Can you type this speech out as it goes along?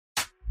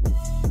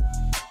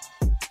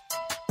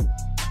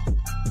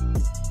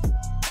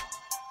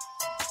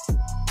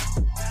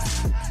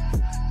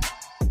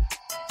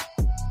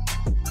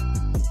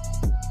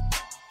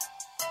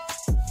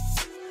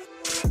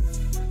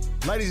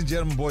Ladies and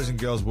gentlemen, boys and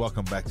girls,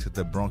 welcome back to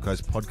the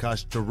Broncos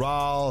podcast.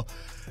 Gerald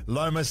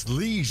Lomas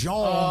Lejean.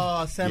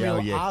 Oh,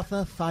 Samuel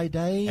Arthur Fade.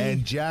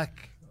 And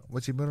Jack,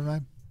 what's your middle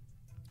name?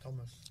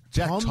 Thomas.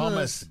 Jack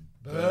Thomas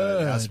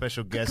Bird, our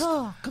special guest.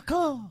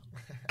 Caw.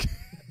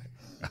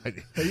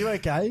 Are you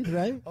okay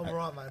today? I'm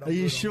alright, mate. Are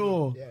you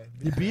sure? Yeah.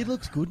 Your beard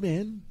looks good,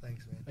 man.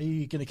 Thanks, man. Are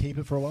you going to keep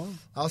it for a while?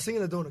 I was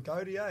thinking of doing a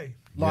goatee, eh?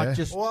 Like Yeah.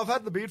 just... Well, I've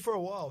had the beard for a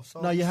while.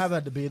 So No, you have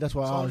had the beard. That's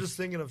why So I I'm was... just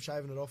thinking of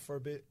shaving it off for a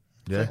bit.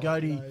 Yeah. So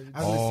goatee... No,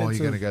 as a Oh, sense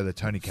you're going to of- go the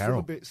Tony Still a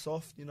Carroll. bit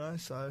soft, you know,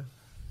 so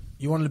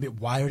You want it a bit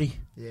wiry?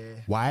 yeah.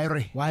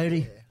 Wiry.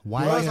 Wiry?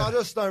 Wiry. I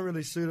just don't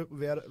really suit it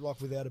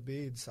without a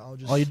beard, so I'll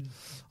just. Oh,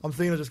 I'm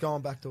thinking of just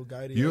going back to a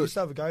goatee. I You- used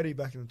to have a goatee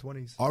back in the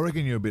 20s. I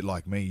reckon you're a bit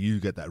like me. You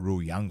get that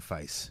real young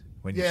face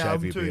when you Yeah, shave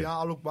I'm your too beard. young.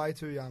 I look way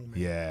too young, man.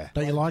 Yeah.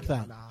 Don't you like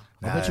that? Nah.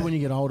 I bet you when you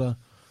get older...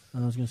 I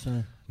was going to say...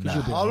 'cause Nah.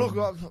 you're a bit I look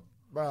older. like,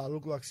 bro. I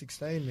look like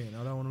 16, man.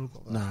 I don't want to look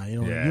like that. Nah,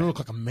 you know, Yeah. you look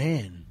like a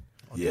man.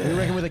 Yeah. You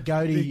reckon with a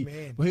goatee...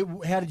 Big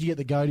man. How did you get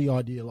the goatee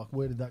idea? Like,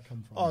 where did that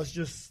come from? Oh, it's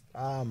just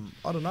I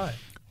don't know.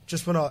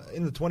 Just when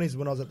in the 20s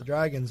when I was at the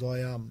Dragons,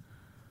 I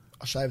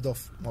shaved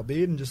off my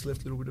beard and just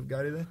left a little bit of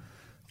goatee there.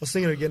 I was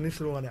thinking of getting this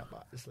little one out,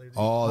 but just leave it.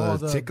 Oh,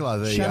 the tickler.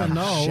 The Shannon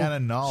Knoll.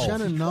 Shannon Knoll.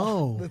 Shannon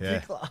Knoll. The Yeah.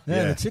 tickler.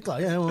 Yeah, the tickler.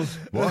 Yeah, well,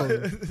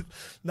 What?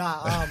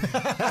 Nah,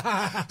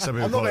 Some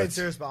people I'm not call being it-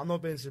 serious, but I'm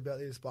not being serious about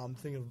this. But I'm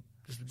thinking of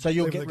just. So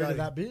you'll leaving get the rid of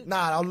goatee. that bit?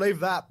 Nah, I'll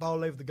leave that, but I'll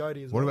leave the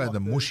goatee as What well. about the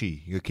like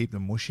mushy? You keep the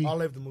mushy? I'll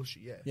leave the mushy.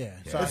 Yeah. yeah.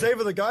 So So it's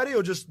either the goatee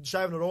or just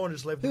shaving it all and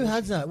just leave. The who mushy.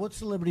 has that? What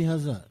celebrity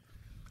has that?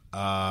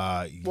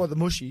 What the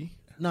mushy?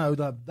 No,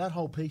 that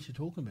whole piece you're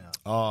talking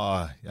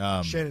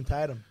about. Shannon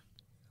Tatum.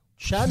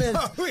 Shannon.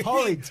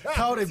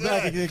 Hold it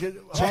back.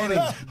 Channing.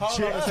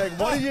 Hold on a second.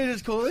 What did you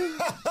just call him?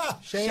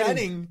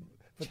 Channing.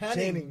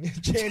 Channing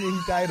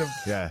Tatum.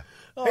 Yeah.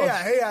 Oh,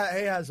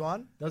 He has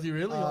one. does he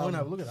really? I'm gonna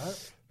have a look at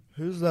that.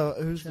 Who's the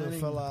Channing.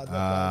 fella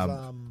that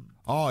does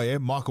Oh, yeah,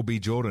 Michael B.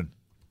 Jordan.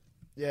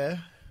 yeah.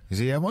 Does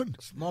he have one?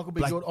 Michael B.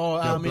 Black- Jordan. Oh,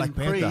 yeah, in Black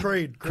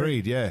Panther.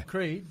 Creed. Yeah.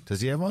 Creed. Does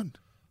he have one?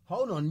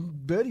 Hold on,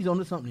 Birdie's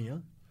onto something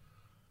here.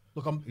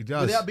 Look, He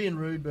does. without being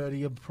rude, Birdie,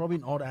 you're probably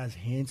not as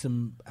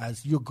handsome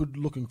as you're a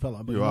good-looking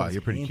fella, but You you're are, not as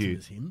you're pretty handsome cute.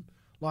 as him.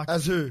 Like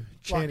As who? like,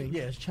 Channing.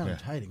 yeah, it's Channing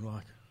Yeah. Tatum.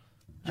 Like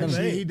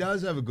Actually, he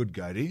does have a good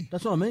goatee.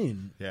 that's what I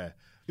mean. Yeah.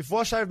 If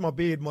I shaved my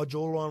beard, my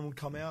jawline would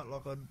come out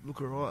like I'd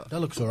look alright. That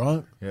looks all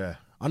right. Yeah.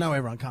 I know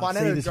everyone can't But I see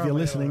know this if it's you're growing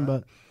listening, out,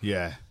 but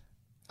Yeah.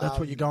 that's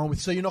what you're going with.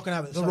 So you're not going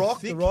to have it. The so Rock.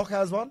 thick? The Rock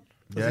has one.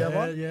 Does he have Yeah,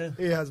 one? yeah.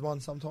 He has one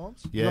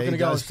sometimes. You're Yeah, not he gonna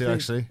go does as too, thick.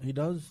 actually. He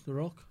does. The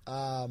Rock.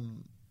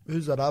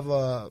 Who's that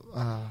other?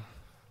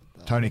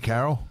 Tony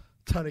Carroll.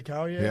 Tony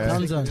Carroll. Yeah. Yeah.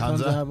 Tunza. Tunza.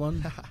 Tunza have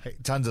one.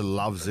 Tunza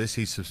loves this.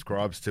 He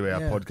subscribes to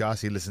our Yeah.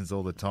 podcast. He listens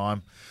all the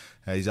time.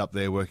 He's up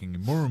there working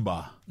in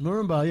Moorumba.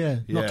 Moorumba, yeah.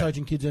 Not Yeah.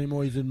 coaching kids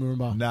anymore. He's in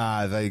Moorumba.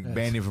 Nah, they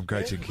banned him from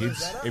coaching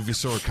kids. If you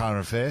saw a current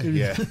affair,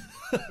 yeah.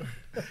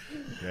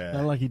 Yeah.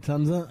 Unlucky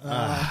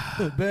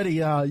Tunza. Birdie,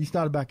 you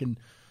started back in.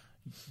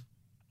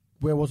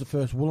 Where was it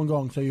first?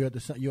 Wollongong. So you're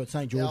at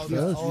St George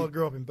first. I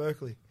grew up in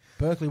Berkeley.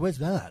 Berkeley. Where's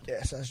that?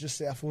 Yeah, so it's just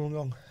south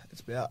Wollongong. It's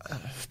about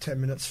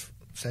 10 minutes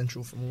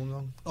central from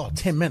Wollongong. Oh,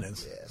 10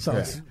 minutes. Yeah, So Yeah.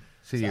 it's-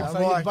 So you, So- so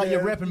you- like, but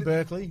you're yeah, repping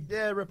Berkeley.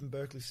 Yeah, repping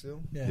Berkeley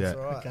still. Yeah. It's Yeah.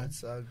 all right. Okay.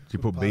 It's, do you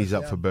put bees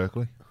up for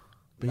Berkeley?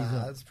 Bees Nah,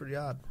 up. it's pretty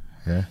hard.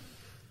 Yeah.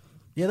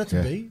 Yeah, that's Yeah.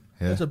 a B.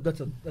 Yeah. That's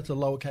a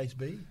lowercase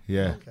B.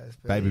 Yeah. Okay, it's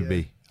Baby yeah.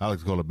 bee. I like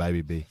to call it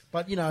baby bee.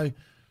 But you know,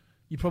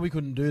 you probably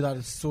couldn't do that.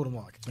 It's sort of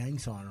like a gang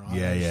sign, right?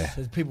 Yeah, yeah.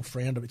 There's people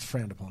frowned. It's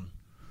frowned upon.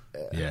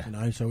 Yeah. You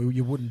know, so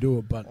you wouldn't do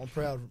it. But I'm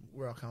proud of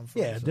where I come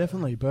from. yeah, so-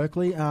 definitely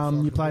Berkeley.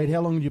 You played.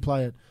 How long did you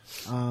play it?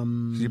 So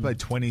you played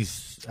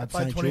 20s. I At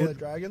played St 20 at the George.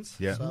 Dragons.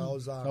 Yeah. So I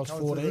was, That was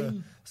coming through 14?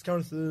 I was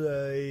coming through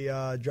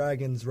the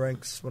Dragons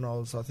ranks when I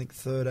was, I think,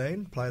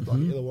 13. Played like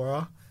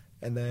Illawarra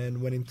and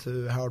then went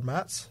into Harold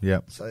Matts.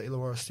 Yep. So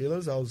Illawarra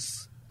Steelers. I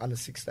was under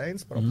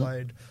 16s, but I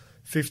played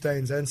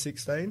 15s and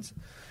 16s.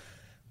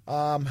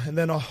 And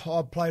then I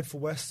played for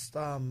West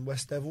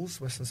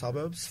Devils, Western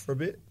Suburbs, for a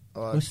bit.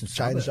 I Western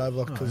changed Suburbs?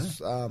 over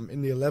because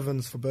in the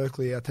 11s for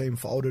Berkeley, our team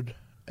folded,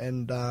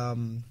 and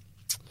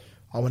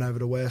I went over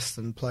to West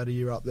and played a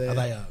year up there. Are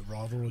they a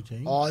rivalry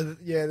team? Oh,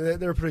 yeah,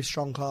 they're a pretty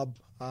strong club.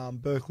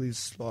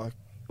 Berkeley's like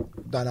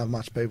don't have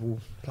much people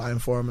playing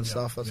for them and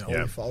stuff. That's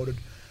why we folded.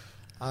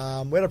 We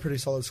had a pretty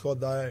solid squad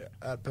though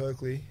at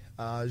Berkeley.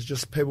 It's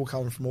just people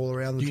coming from all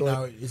around the Do you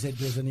joint. know?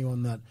 There's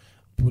anyone that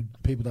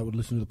people that would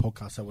listen to the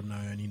podcast that would know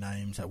any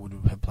names that would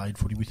have played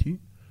footy with you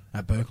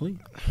at Berkeley?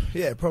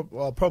 Yeah,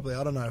 probably.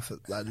 I don't know if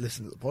they'd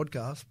listen to the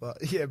podcast, but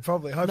yeah,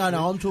 probably. Hopefully.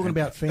 No, I'm talking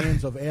about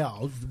fans of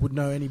ours would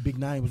know any big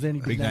names. Was there any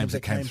Big names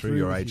that came through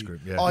your with age you?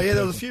 group. Yeah. Oh yeah,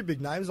 there was a few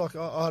big names. Like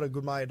I had a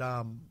good mate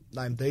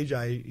named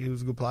DJ. He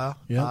was a good player.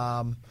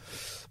 Yeah.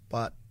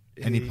 But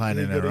And he played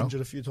in got NRL?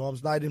 injured a few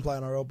times. No, he didn't play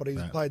in NRL, but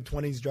he's played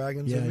 20s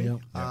Dragons Yeah, with me.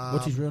 yeah.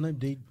 What's his real name?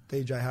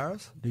 DJ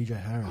Harris.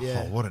 DJ Harris.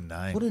 Yeah. Oh, what a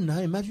name. What a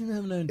name! Imagine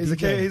having known. He's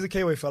DJ. a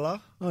Kiwi fella.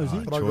 Oh, is he?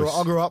 But I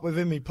grew up with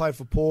him. He played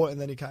for Port,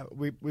 and then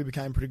we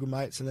became pretty good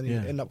mates. And then he Yeah.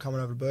 ended up coming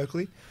over to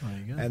Berkeley. There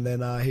you go. And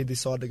then he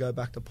decided to go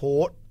back to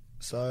Port,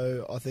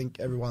 So I think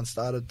everyone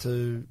started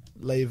to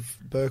leave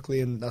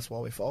Berkeley, and that's why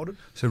we folded.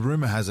 So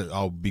rumour has it,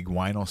 Big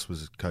Waynos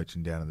was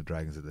coaching down at the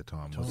Dragons at the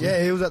time, wasn't he?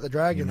 Yeah, he was at the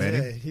Dragons. You met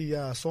Yeah, him?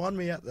 he signed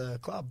me at the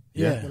club.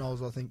 Yeah. When I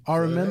was, I think, I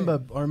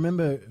 13.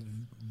 remember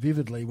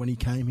vividly when he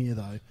came here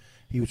though.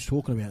 He was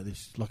talking about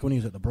this, like when he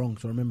was at the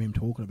Bronx. I remember him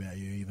talking about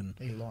you even.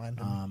 He lied.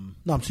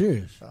 No, I'm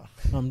serious. Oh.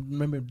 I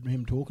remember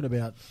him talking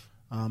about.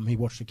 He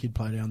watched a kid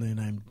play down there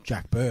named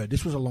Jack Bird.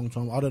 This was a long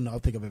time. I don't know. I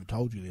think I've ever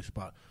told you this,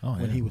 but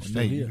when he was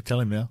still here, you tell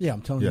him now. yeah,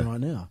 I'm telling you right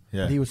now.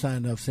 Yeah. And he was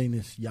saying I've seen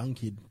this young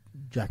kid,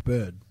 Jack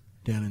Bird,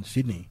 down in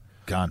Sydney,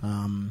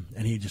 Gun.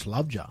 and he just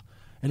loved you.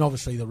 And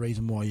obviously the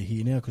reason why you're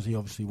here now because he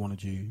obviously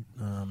wanted you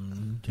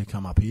to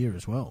come up here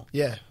as well.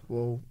 Yeah,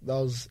 well, that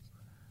was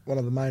one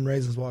of the main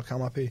reasons why I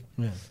come up here.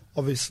 Yeah.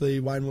 Obviously,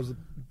 Wayne was a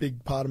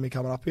big part of me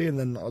coming up here, and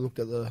then I looked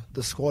at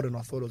the squad and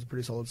I thought it was a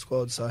pretty solid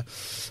squad. So,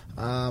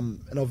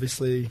 and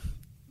obviously,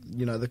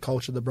 you know, the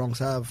culture the Bronx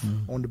have,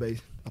 I wanted to be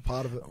a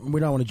part of it. We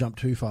don't want to jump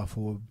too far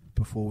forward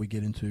before we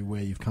get into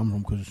where you've come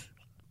from because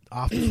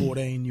after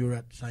 14 you were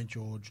at St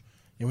George,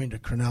 you went to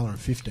Cronulla in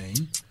 15.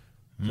 Is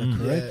that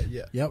correct?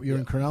 Yeah. Yep, you're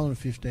in Cronulla in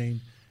 15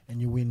 and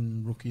you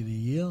win Rookie of the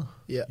Year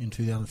in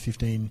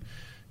 2015.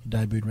 You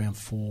debuted round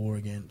 4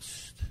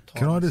 against...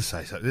 Can I just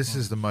say so? This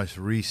is the most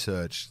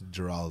researched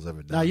Gerald's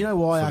ever done. No, you know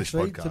why, for this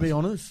actually, podcast.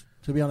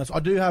 to be honest, I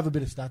do have a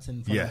bit of stats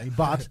in front of me,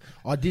 but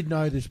I did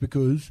know this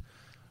because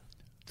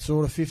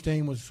sort of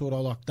 15 was sort of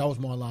like, that was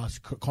my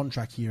last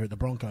contract here at the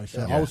Broncos,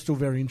 so I was still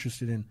very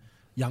interested in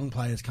young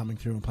players coming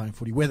through and playing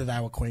footy, whether they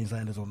were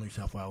Queenslanders or New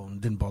South Wales,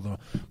 and didn't bother,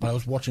 but I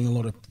was watching a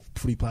lot of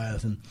footy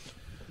players, and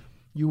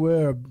you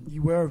were a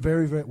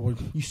very, very, well,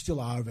 you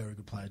still are a very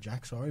good player,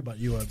 Jack, sorry, but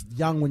you were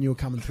young when you were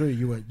coming through.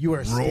 You were a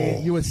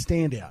standout. You were a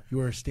standout. You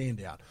were a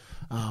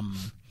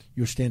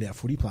standout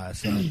footy player,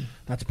 so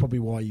that's probably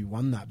why you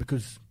won that,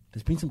 because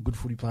there's been some good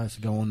footy players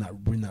to go on that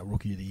win that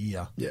Rookie of the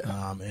Year,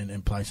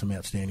 and play some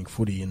outstanding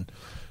footy, and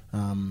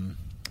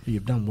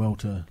you've done well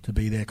to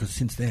be there, because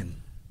since then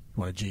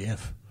you won a GF.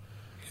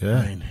 Yeah.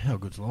 I mean, how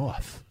good's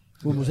life?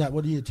 When was that?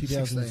 What year?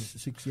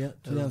 2006. Yeah,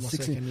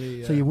 2016. second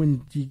year, So you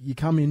win. You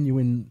come in. You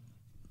win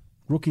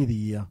Rookie of the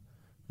Year,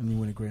 and you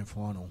win a grand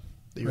final.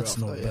 The year That's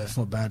after, not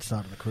not a bad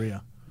start of the career.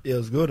 Yeah, it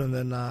was good, and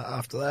then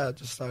after that, it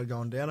just started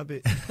going down a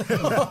bit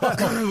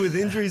with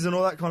injuries and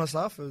all that kind of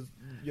stuff. It was,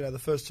 you know, the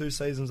first 2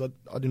 seasons, I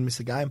didn't miss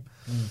a game.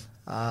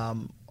 I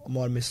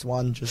might have missed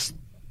one just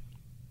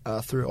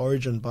through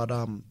Origin, but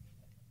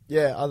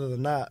other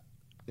than that,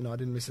 you know, I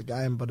didn't miss a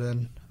game. But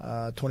then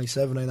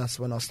 2017, that's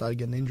when I started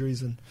getting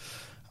injuries and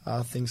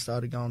things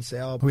started going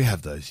sour. We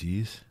have those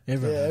years.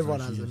 Everyone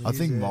has them. I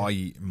think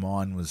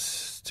mine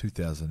was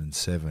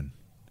 2007.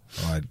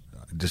 I'd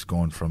just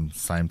gone from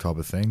same type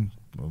of thing.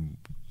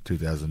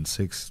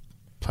 2006,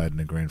 played in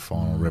the grand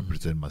final,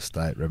 represented my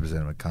state,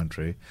 represented my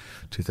country.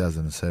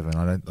 2007,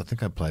 I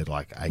think I played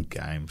like 8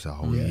 games a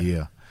whole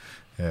year.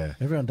 Yeah.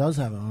 Everyone does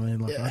have it. I mean,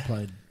 like I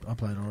played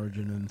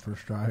Origin and for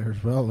Australia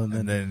as well, and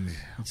then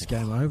it's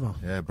game over.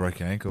 Yeah, broke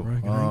your ankle.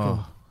 Broken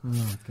ankle.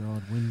 Oh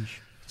God, whinge.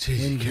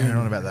 Jeez, you're carrying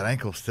on about that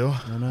ankle still,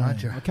 I know.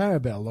 aren't you? I care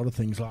about a lot of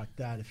things like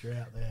that. If you're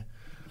out there,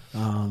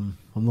 I'm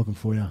looking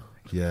for you.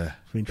 Yeah.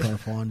 Been trying to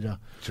find you.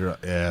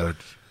 Yeah.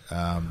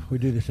 We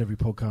do this every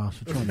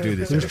podcast. We're trying do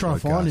this We're just every trying to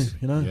find podcast. him.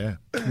 You know. Yeah.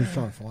 We're just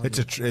trying to find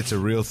him. It's a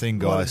real thing,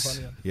 guys.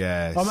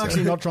 Yeah. I'm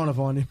actually not trying to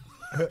find him.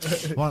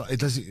 Well, it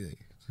does.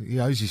 He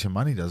owes you some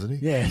money, doesn't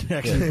he? Yeah,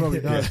 actually, probably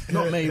does.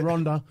 Not me,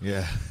 Rhonda.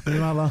 Yeah. Your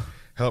mother.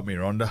 Help me,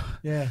 Rhonda.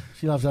 Yeah,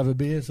 she loves to have a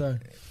beer, so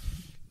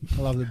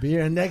I love the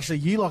beer. And actually,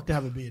 you like to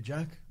have a beer,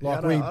 Jack.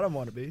 Like I don't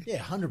mind a beer. Yeah,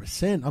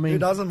 100%. I mean, Who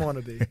doesn't want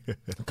a beer?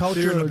 the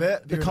culture, Beer and a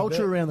bet, the beer and a culture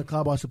bet. around the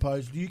club, I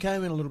suppose. You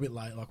came in a little bit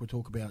late, like we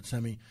talk about,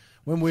 Sammy.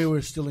 When we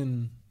were still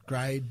in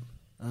grade,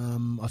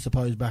 I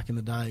suppose back in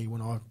the day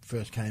when I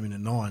first came in at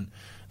 9,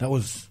 that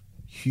was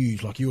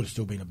huge. Like you would have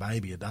still been a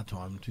baby at that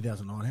time,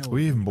 2009. How old Were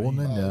you even were born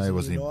then? I No,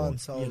 was he in wasn't year even born. 9,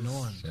 so I Yeah, was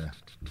 9.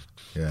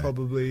 Yeah.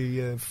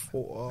 probably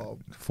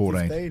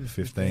 14,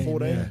 15.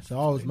 14. Yeah. So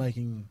I was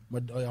making my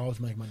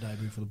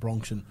debut for the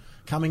Bronx, and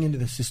coming into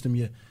the system,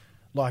 you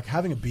like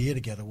having a beer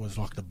together was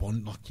like the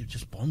bond. Like you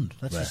just bond.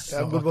 That's Yeah. just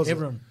How like, good was it?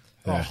 everyone.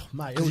 Yeah. Oh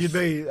mate, it Because was, you'd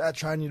be at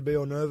training, you'd be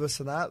all nervous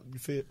and that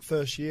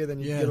first year. Then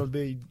you Yeah. get out of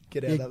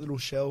Yeah. that little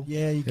shell.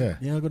 yeah, you Yeah.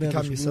 I got out Become of the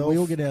shell. yourself. We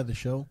all get out of the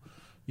shell.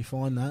 You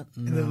find that,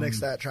 And then the next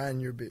day at training,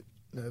 you're a bit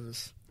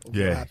nervous. of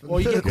Yeah. What happened. Well,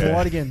 you get Yeah.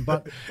 quiet again.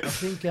 But I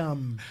think,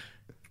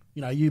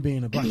 you know, you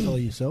being a black fella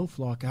yourself,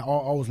 like I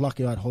was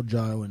lucky I had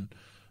Hodjo and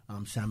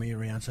Sammy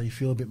around, so you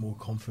feel a bit more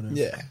confident.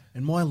 Yeah.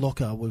 And my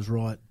locker was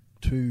right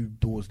 2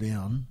 doors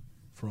down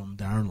from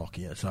Darren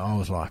Lockyer, so I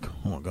was like,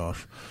 oh my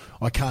gosh,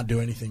 I can't do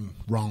anything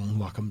wrong.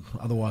 Like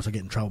otherwise I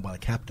get in trouble by the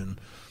captain.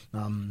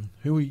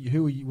 Who were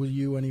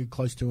you any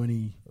close to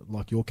any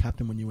like your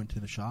captain when you went to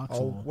the Sharks?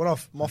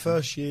 My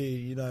first year,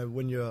 you know,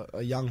 when you're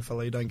a young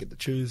fella, you don't get to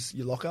choose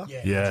your locker.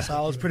 Yeah. So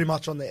I was pretty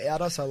much on the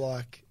outer. So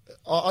like,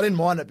 I didn't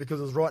mind it because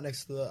it was right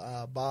next to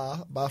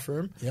the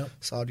bathroom. Yep.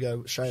 So I'd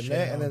go straight in Shower,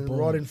 there, and then boom.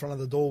 right in front of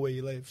the door where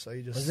you leave. So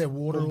you just Is there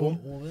water boom, boom.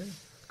 all there?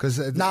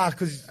 Because Nah,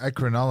 because at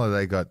Cronulla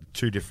they got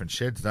 2 different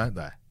sheds, don't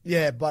they?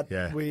 Yeah, but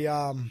Yeah. we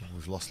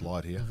We've lost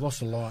light here. We've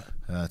lost a light.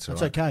 That's all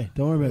That's right. okay.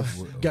 Don't worry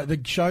about it.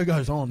 The show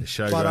goes on. The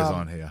show But, goes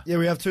on here. Yeah,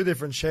 we have two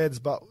different sheds,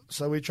 but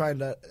so we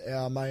trained at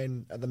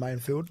the main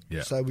field.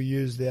 Yeah. So we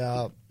used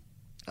our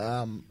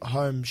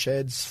home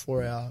sheds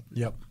for our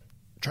Yep.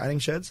 training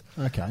sheds.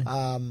 Okay.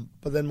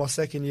 But then my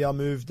second year, I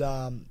moved.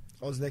 I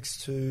was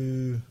next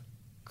to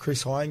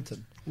Chris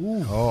Hyington.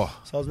 Ooh. Oh,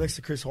 So I was next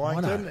to Chris I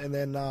Hyington, know. and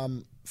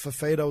then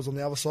Fafita was on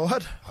the other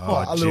side,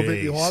 Oh, a little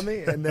bit jeez. behind me,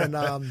 and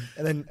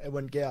then it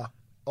went Gow.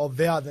 Or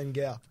Vow, then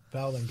Gow.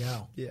 Val and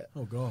Gal. Yeah.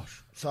 Oh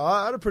gosh. So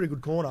I had a pretty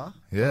good corner.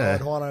 Yeah.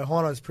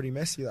 Hino's pretty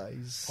messy though.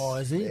 Oh,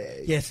 is he? Yeah.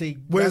 Yeah. See,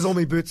 Wears all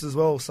my boots as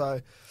well, so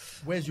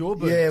where's your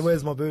boots? yeah,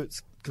 where's my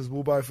boots? Because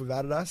we're both with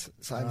Adidas,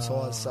 same Ah,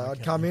 size. So okay.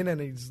 I'd come in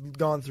and he's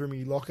going through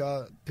me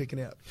locker,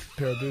 picking out a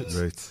pair of boots.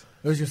 Roots.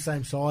 It was your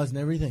same size and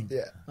everything.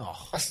 Yeah.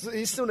 Oh.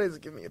 He still needs to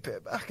give me a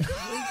pair back.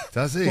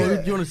 Does he? Well,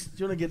 do you want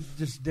to get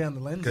just down the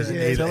lens? Because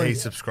there? Tell he him.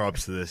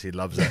 subscribes to this. He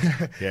loves it.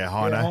 Yeah,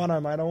 I Hino.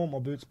 know, mate. I want my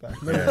boots back.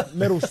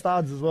 Metal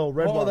studs as well.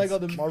 Red Oh, ones. they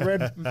got them- My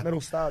red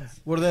metal studs.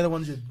 What are they the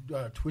ones you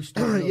twist?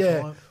 all the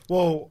Yeah. time?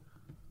 Well,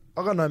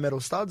 I got no metal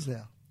studs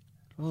now.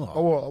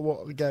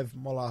 Oh. I gave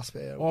my last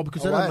pair. Oh,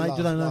 because they away don't make.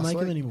 Do they not last make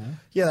them week. anymore?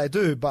 Yeah, they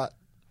do, but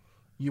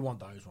You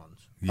want those ones.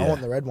 Yeah. I want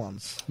the red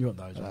ones. You want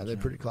those I know, ones. they're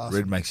yeah. pretty classy.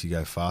 Red makes you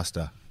go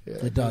faster. Yeah,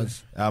 It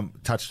does.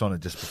 Touched on it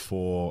just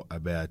before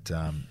about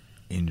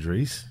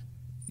injuries.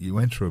 You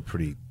went through a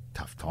pretty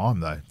tough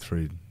time though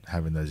through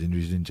having those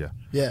injuries, didn't you?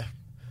 Yeah,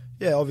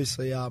 yeah.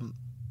 Obviously,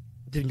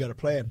 didn't go to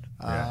plan.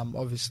 Yeah.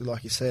 Obviously,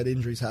 like you said,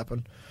 injuries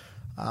happen,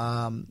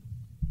 and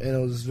it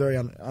was very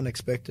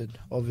unexpected.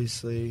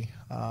 Obviously,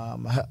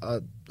 I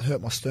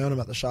hurt my sternum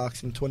at the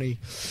Sharks in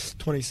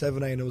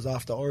 2017. It was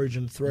after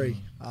Origin 3.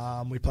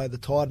 We played the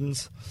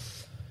Titans,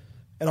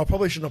 and I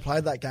probably shouldn't have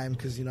played that game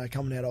because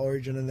coming out of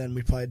Origin, and then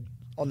we played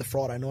on the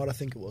Friday night. I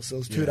think it was. So it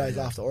was 2 days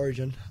after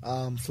Origin.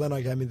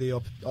 Fleno gave me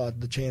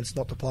the chance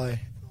not to play.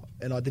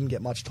 And I didn't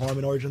get much time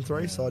in Origin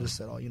 3, so I just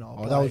said, I'll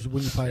play. That was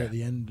when you played at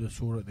the end.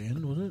 Sort of at the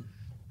end, was it?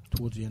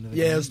 Towards the end of the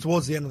game. Yeah, it was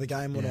towards the end of the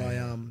game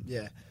when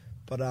Yeah.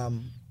 But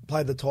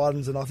played the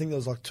Titans, and I think there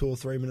was like 2 or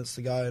 3 minutes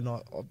to go, and I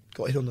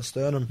got hit on the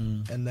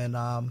sternum, and then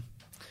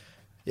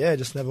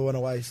just never went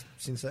away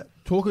since that.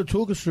 Talk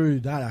us through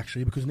that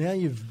actually, because now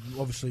you've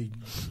obviously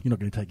you're not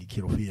going to take your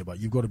kid off here, but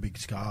you've got a big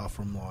scar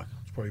from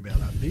it's probably about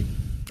that big.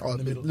 Oh, a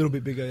little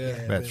bit bigger,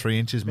 yeah. About 3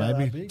 inches, about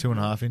maybe that big.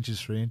 2.5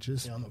 inches, 3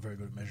 inches. Yeah, I'm not very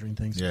good at measuring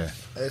things. Yeah.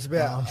 It's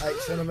about 8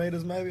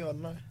 centimetres, maybe. I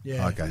don't know.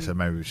 Yeah. Okay, so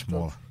maybe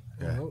smaller.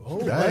 Yeah. Oh,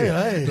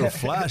 hey. Little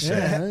flash. Yeah,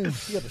 Yeah. hey,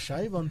 you got the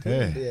shave on too.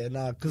 Yeah. Yeah,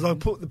 no, because I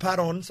put the pad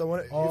on, so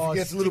if it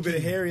gets a little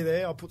bit hairy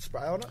there, I put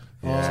spray on it.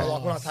 Yeah. So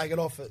like when I take it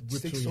off, it Rips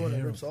sticks all to your it and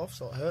hair it rips off,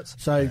 so it hurts.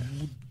 So,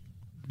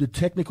 the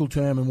technical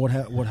term and what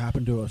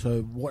happened to her.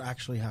 So, what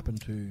actually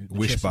happened to the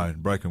Wishbone,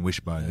 broken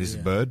wishbone. This is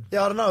yeah. bird.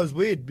 Yeah, I don't know. It was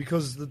weird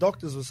because the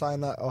doctors were saying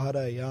that I had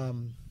a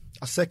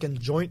second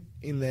joint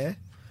in there,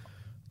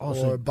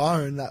 or a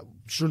bone that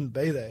shouldn't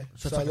be there.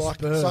 So it's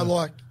like a spur.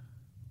 like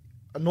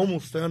a normal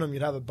sternum,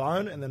 you'd have a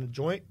bone and then a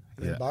joint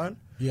and then Yeah. bone.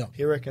 Yeah.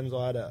 He reckons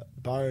I had a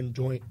bone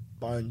joint.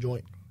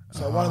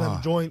 So one of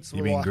them joints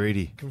You've were been like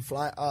greedy.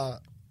 Inflamed?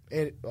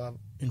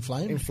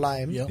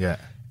 inflamed. Yeah. Yeah.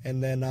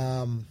 And then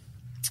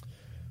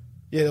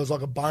there was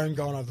like a bone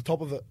going over the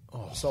top of it,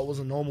 so it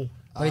wasn't normal.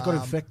 But it got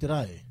infected,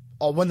 eh?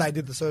 Oh, when they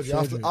did the surgery.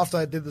 Surgery. After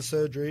I did the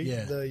surgery,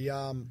 Yeah.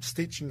 the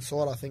stitch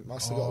inside I think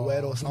must have got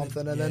wet or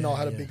something, and then I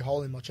had a big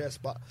hole in my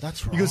chest. But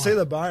That's you can right. see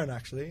the bone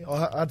actually.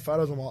 I had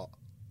photos on my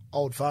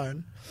old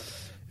phone.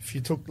 If I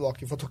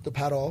took the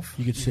pad off,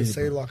 You could see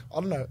the bone. like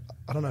I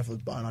don't know if it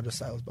was bone. I just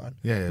say it was bone.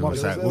 Yeah, But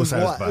we'll say it was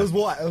white. bone. It was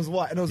white. It was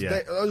white, and it was Yeah.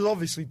 it was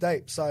obviously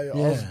deep. So I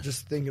was Yeah.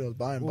 just thinking it was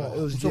bone, but it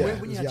was So yeah, when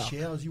it you was had yuck.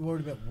 showers, you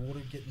worried about water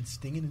getting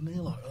stinging in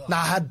there? Like, ugh. No,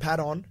 I had pad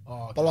on,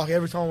 Oh, okay. but like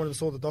every time when I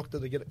saw the doctor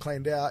to get it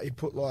cleaned out, he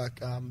put like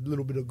a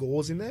little bit of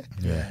gauze in there,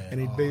 Yeah. and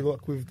he'd be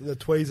like with the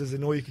tweezers,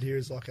 and all you could hear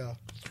is like a,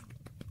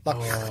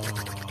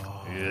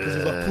 because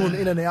he's like pulling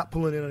in and out,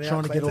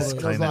 Trying to get all the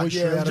and I was like, moisture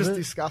yeah, it out was of just it?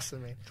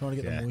 disgusting me. Trying to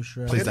get Yeah. the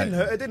moisture out. Please It didn't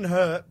hurt. It didn't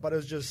hurt, but it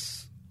was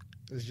just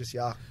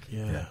yuck.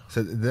 Yeah.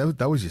 So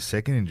that was your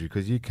second injury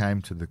because you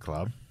came to the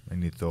club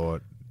and you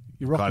thought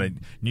You're kind rocking.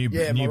 of new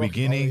Yeah, my rocky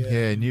beginning. body,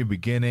 yeah. New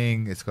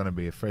beginning. It's going to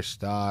be a fresh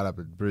start up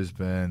at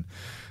Brisbane,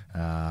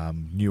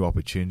 new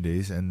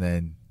opportunities, and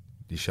then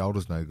your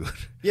shoulder's no good.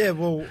 Yeah,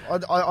 well,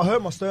 I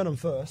hurt my sternum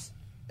first,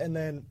 and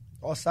then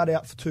I sat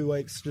out for 2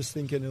 weeks just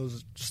thinking it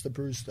was just a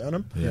bruised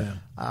sternum. Yeah.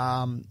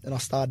 And I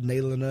started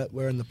needling it,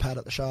 wearing the pad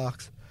at the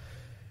Sharks.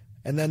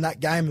 And then that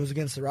game was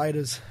against the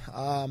Raiders.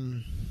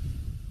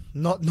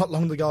 Not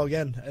long to go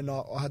again, and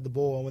I had the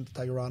ball. I went to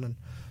take a run, and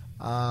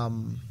I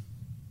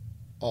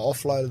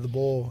offloaded the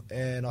ball,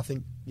 and I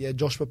think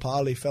Josh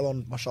Papali fell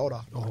on my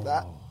shoulder like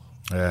that,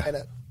 Yeah. and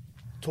it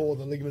tore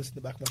the ligaments in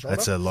the back of my shoulder.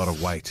 That's a lot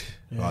of weight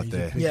right he's a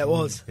there. big- Yeah, it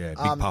was. Yeah, big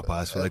papa,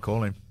 that's what they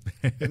call him.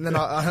 and then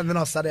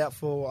I sat out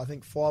for I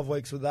think 5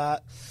 weeks with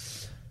that,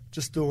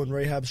 just doing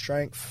rehab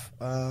strength.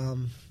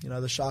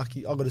 The Sharky,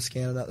 I got a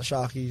scan of that. The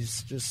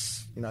Sharkies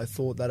just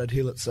thought that it'd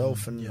heal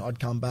itself, and I'd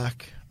come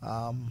back.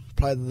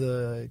 Played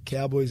the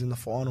Cowboys in the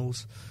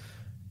finals,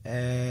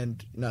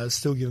 and it's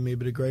still giving me a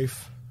bit of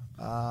grief.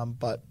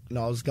 But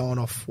I was going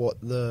off what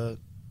the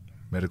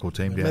medical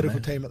team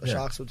at the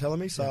Sharks were telling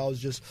me. So I was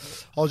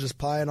just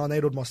playing. I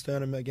needled my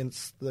sternum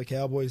against the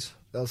Cowboys.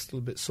 That was still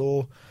a bit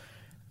sore.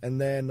 And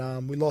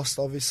then we lost,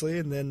 obviously.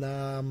 And then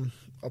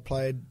I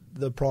played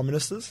the Prime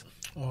Ministers.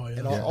 Oh yeah.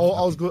 And I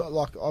was good.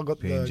 Like I got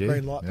PNG. the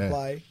green light to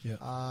play.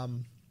 Yeah.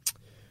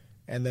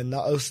 And then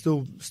I was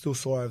still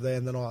sore over there.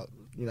 And then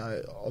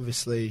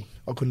obviously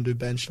I couldn't do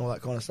bench and all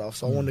that kind of stuff.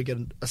 So I wanted to get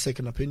a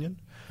second opinion.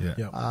 Yeah.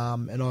 Yeah.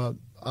 And I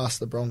asked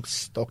the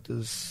Bronx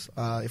doctors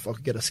if I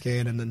could get a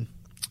scan, and then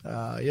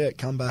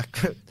come back.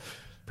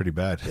 Pretty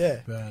bad.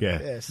 Yeah. Bad.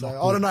 Yeah. So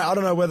I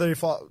don't know whether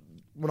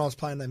when I was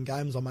playing them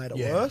games I made it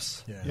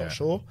worse. Yeah. Not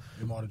sure.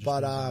 It might have just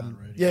But been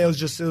bad, really. yeah, it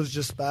was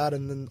just bad.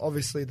 And then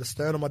obviously the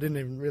sternum, I didn't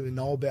even really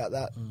know about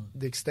that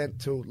the extent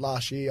till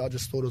last year. I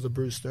just thought it was a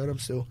bruised sternum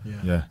still.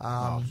 Yeah.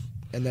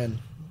 And then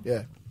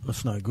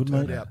that's no good,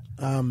 mate. out.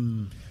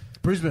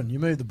 Brisbane, you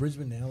moved to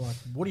Brisbane now. Like,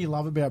 what do you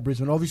love about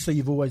Brisbane? Obviously,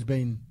 you've always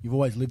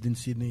lived in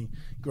Sydney,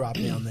 grew up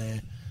down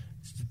there.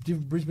 Is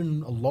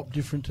Brisbane a lot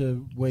different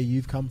to where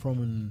you've come from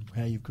and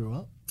how you grew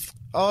up?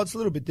 Oh, it's a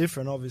little bit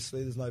different.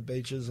 Obviously, there's no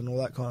beaches and all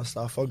that kind of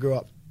stuff. I grew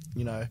up,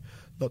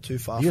 not too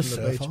far from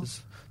the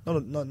beaches. Not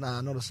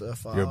a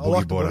surfer. You're a I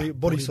like boogie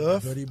body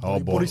surf.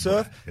 Body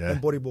surf yeah.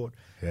 and bodyboard.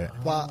 Yeah.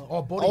 But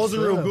body I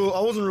wasn't surf. real good.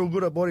 I wasn't real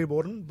good at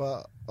bodyboarding,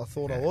 but I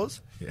thought I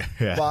was.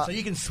 Yeah. But So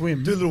you can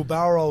swim. do little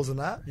barrel rolls and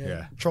that.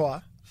 Yeah.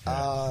 Try.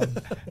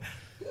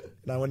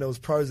 When there was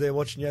pros there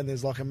watching you and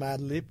there's like a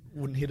mad lip,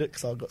 wouldn't hit it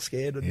because I got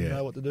scared and didn't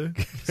know what to do.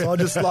 So I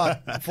just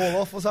fall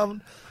off or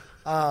something.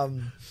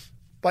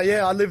 But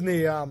yeah, I live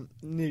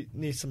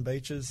near some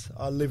beaches.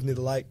 I live near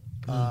the lake.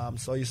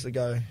 So I used to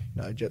go,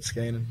 jet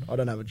skiing. And I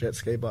don't have a jet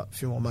ski, but a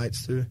few of my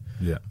mates do.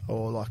 Yeah.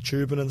 Or like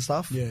tubing and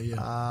stuff.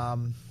 Yeah.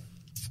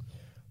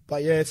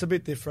 But yeah, it's a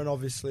bit different.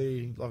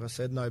 Obviously, like I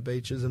said, no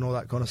beaches and all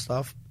that kind of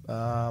stuff.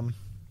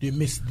 Do you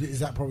miss? Is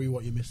that probably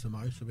what you miss the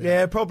most? About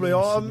Yeah, probably.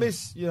 I Sydney?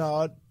 miss,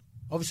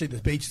 Obviously,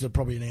 the beaches are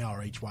probably an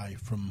hour each way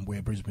from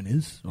where Brisbane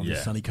is on the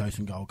sunny coast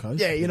and Gold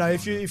Coast. yeah,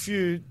 if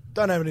you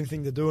don't have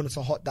anything to do and it's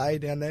a hot day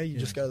down there, you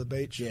just go to the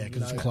beach. Yeah, and,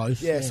 'cause it's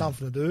close. Yeah, Yeah.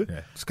 something to do.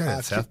 Yeah. Just go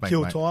to South Bank,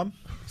 kill mate. time.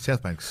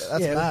 South Bank's.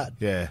 That's mad.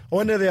 Yeah. I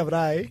went there the other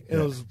day and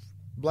Yeah. it was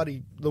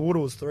bloody. The water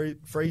was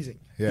freezing.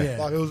 Yeah. Yeah.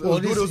 Like it was Well,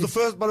 good. It was the it's-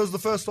 first, but it was the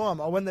first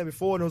time I went there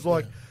before and it was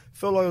like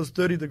felt like it was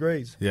 30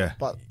 degrees. Yeah.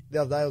 But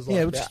the other day it was like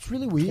Yeah, it's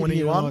really weird.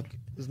 21. Like,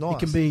 It was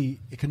nice.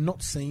 It can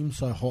not seem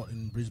so hot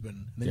in Brisbane,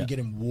 and then Yeah. you get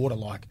in water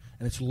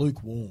and it's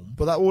lukewarm.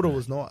 But that water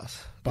was nice.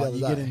 the But other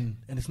you day. get in,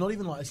 and it's not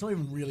even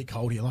really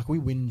cold here. Like we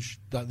whinge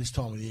this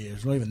time of the year.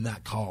 It's not even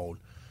that cold.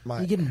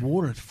 Mate. You get in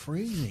water, it's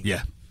freezing.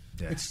 Yeah.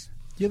 Yeah. It's.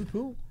 Do you have a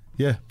pool?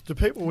 Yeah. Do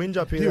people whinge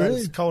up here? Do you that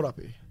really? It's cold up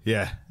here.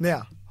 Yeah.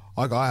 Now,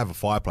 I have a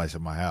fireplace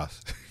at my house.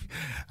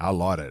 I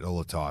light it all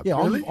the time. Yeah,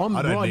 Really? I'm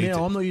I don't right need now.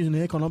 to. I'm not using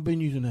aircon. I've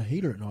been using a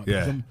heater at night.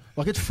 Yeah. because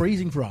like it's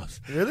freezing for us.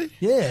 really?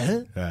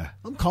 Yeah. Yeah.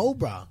 I'm cold,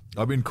 bro.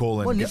 I've been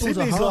calling. My nipples are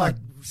Sydney's hard. like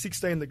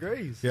 16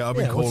 degrees. Yeah, I've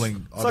been Yeah, what's-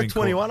 calling. It's like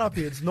 21 up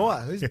here. It's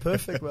nice. It's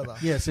perfect weather.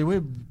 Yeah. See,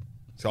 we're.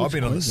 So I've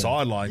been on the Queensland.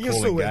 sideline You can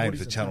still calling wear games hoodies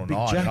at and Channel big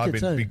 9, and I've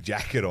jackets, been eh? big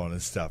jacket on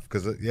and stuff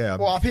because I'm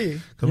Well, up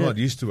here. I'm Yeah. not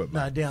used to it,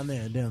 No, mate. down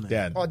there.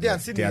 Down. Oh, down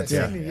Sydney. down Yeah,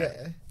 south. Sydney,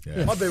 yeah.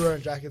 Yeah. I'd be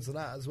wearing jackets and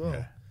that as well.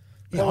 Yeah.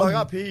 But Yeah, like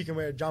I'm- up here, you can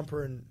wear a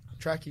jumper and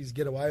trackies,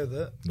 get away with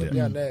it. But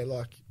Yeah. down there,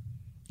 like,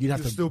 You'd have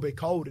you'll to. still be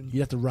cold and you'd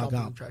have to rug jumper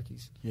up. and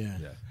trackies. Yeah.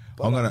 Yeah.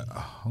 But,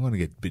 I'm gonna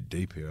get a bit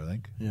deep here. I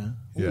think. Yeah.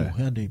 Yeah.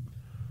 Ooh, how deep?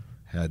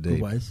 How deep?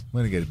 ways. I'm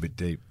gonna get a bit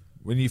deep.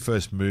 When you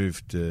first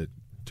moved to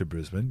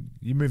Brisbane,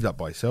 you moved up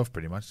by yourself,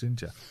 pretty much,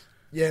 didn't you?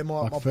 Yeah,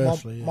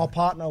 firstly, my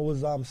partner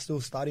was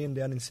still studying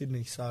down in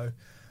Sydney, so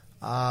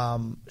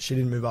she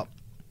didn't move up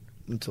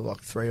until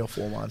like 3 or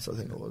 4 months, I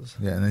think it was.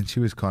 Yeah, and then she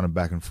was kind of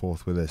back and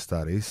forth with her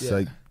studies. So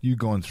Yeah. you've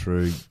gone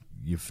through.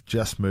 You've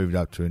just moved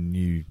up to a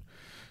new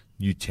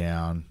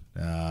town.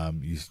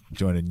 You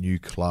joined a new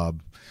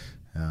club.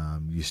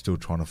 You're still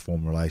trying to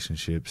form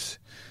relationships.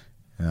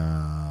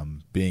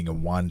 Being a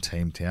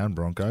one-team town,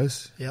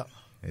 Broncos. Yep.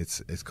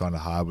 It's kind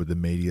of hard with the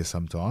media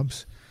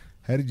sometimes.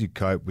 How did you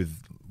cope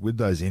with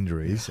those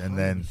injuries? And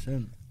then,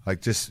 100%.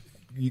 like, just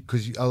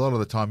because a lot of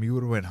the time you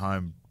would have went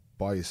home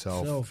by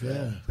yourself,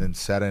 Yeah. then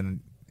sat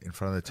in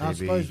front of the TV. I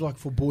suppose, like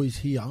for boys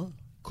here,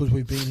 because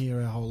we've been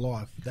here our whole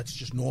life, that's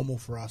just normal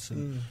for us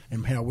and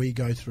how we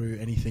go through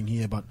anything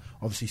here. But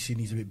obviously,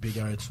 Sydney's a bit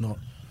bigger. It's not,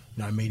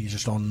 media's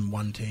just on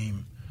one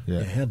team.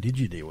 Yeah. How did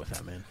you deal with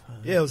that, man?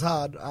 Yeah, it was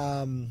hard.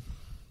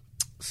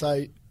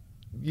 So,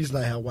 you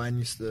know how Wayne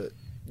used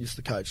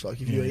to coach. Like,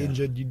 if you were Yeah.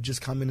 injured, you'd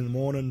just come in the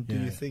morning, do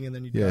Yeah. your thing, and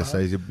then you'd Yeah, go so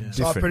home. he's a Yeah. different.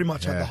 So I pretty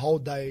much had yeah. the whole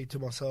day to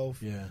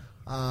myself. Yeah.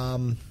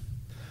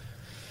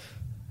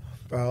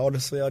 Bro,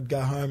 honestly, I'd go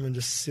home and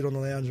just sit on the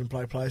lounge and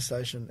play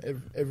PlayStation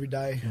every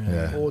day,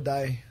 Yeah. all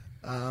day.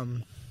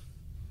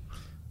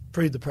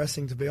 Pretty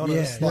depressing, to be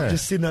honest. Yeah. Like, Yeah.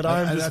 just sitting at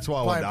home, and just that's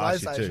why I wanted playing to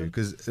ask you too, PlayStation.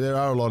 because there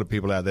are a lot of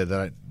people out there that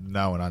don't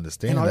know and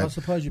understand. And I that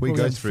suppose you we probably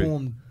go have through.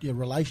 formed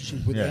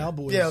relationships with Yeah. our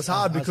boys. Yeah, it's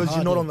hard as because hard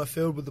you're not to- on the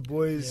field with the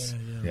boys. Yeah.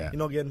 Yeah. You're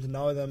not getting to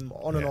know them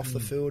on and Yeah. off the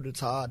field. It's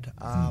hard.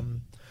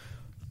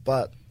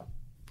 But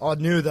I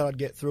knew that I'd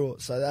get through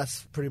it. So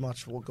that's pretty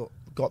much what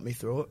got me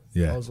through it.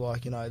 Yeah. I was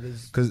like,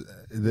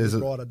 there's a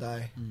brighter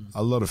day.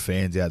 A lot of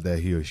fans out there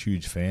who are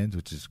huge fans,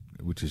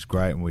 which is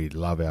great, and we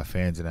love our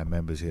fans and our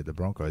members here at the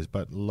Broncos.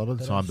 But a lot of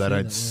the time, they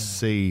don't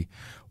see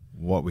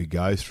what we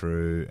go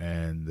through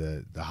and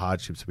the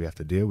hardships we have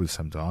to deal with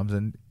sometimes.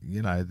 And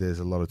there's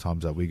a lot of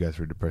times that we go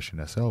through depression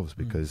ourselves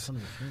because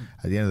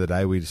at the end of the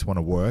day, we just want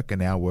to work,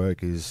 and our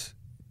work is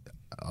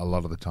a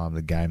lot of the time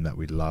the game that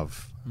we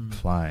love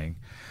playing.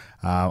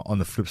 On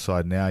the flip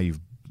side, now you've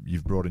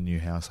brought a new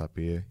house up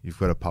here. You've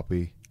got a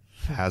puppy.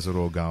 How's it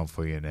all going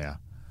for you now?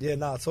 Yeah,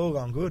 no, it's all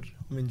going good.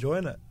 I'm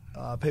enjoying it.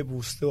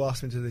 People still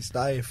ask me to this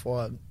day if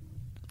I,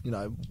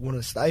 want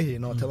to stay here,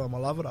 and I tell them I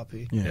love it up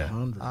here. Yeah.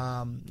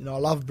 I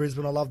love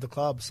Brisbane. I love the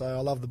club, so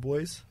I love the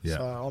boys. Yeah.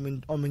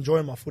 So I'm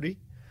enjoying my footy.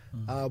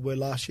 Where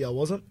last year I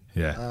wasn't.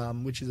 Yeah.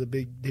 Which is a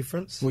big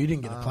difference. Well, you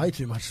didn't get to play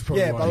too much.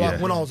 Probably Yeah, but why.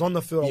 when I was on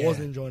the field, I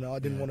wasn't enjoying it. I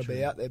didn't want to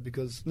be out there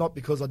not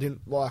because I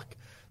didn't like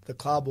the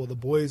club or the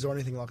boys or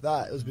anything like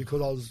that. It was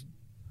because I was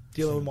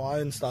dealing with my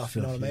own stuff.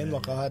 You know what I mean?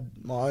 Like I had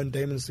my own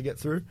demons to get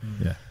through.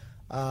 Yeah.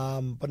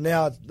 But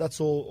now that's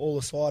all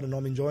aside, and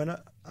I'm enjoying it.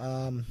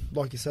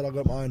 Like you said, I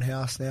got my own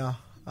house now.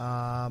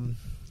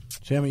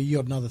 So how many? You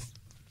got another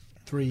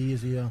 3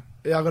 years here?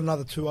 Yeah, I got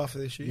another 2 after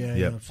this year. Yeah,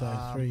 Yep.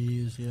 so 3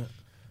 years. Yeah.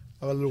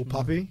 I got a little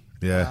puppy.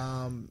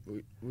 Yeah.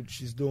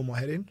 Which is doing my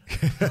head in.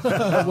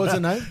 What's her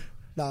name?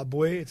 Nah,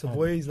 boy. It's a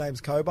boy. His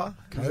name's Cobra.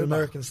 He's an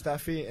American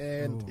Staffy,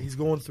 and he's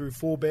gone through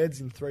 4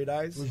 beds in 3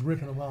 days. Was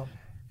ripping them up.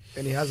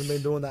 And he hasn't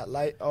been doing that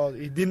late. Oh,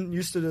 he didn't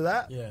used to do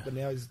that, Yeah. but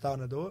now he's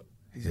starting to do it.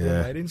 He's doing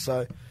laid in,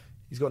 so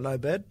he's got no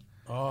bed.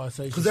 Oh,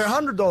 so Because they're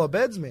 $100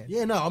 beds, man.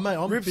 Yeah, no, mate,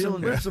 I'm rips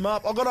feeling them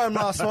up. I got home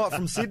last night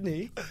from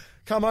Sydney.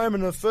 Come home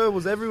and the fur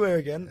was everywhere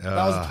again. That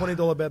was a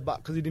 $20 bed, but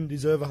because he didn't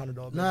deserve a $100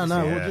 bed. No,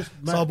 Yeah. we'll just.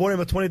 So I bought him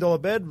a $20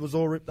 bed. Was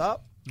all ripped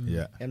up.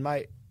 Yeah. And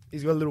mate,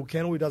 he's got a little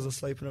kennel. He doesn't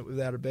sleep in it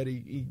without a bed.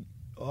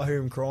 I hear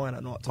him crying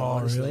at night time. Oh,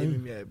 I just really? leave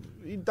him.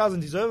 Yeah, he doesn't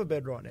deserve a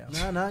bed right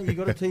now. No, you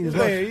got to teach.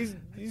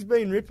 He's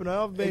been ripping.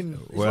 I've been.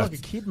 He's like a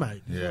kid,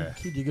 mate. He's Yeah. like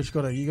a kid. You just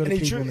got to. And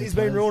he's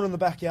been ruining in the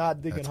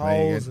backyard, digging That's me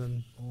holes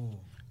again. and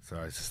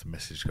Sorry, it's just a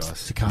message, guys.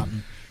 It's a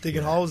carton.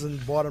 digging holes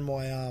and biting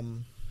my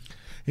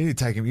You need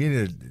to take him. You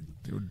need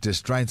to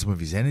just drain some of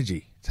his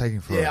energy. Take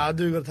him for. Yeah, I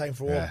do got to take him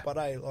for a walk, Yeah. but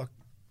hey, like.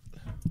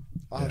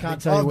 I can't I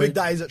tell you have when- big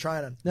days at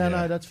training.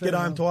 No, that's fair. Get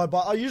home enough. tired,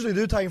 but I usually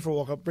do take him for a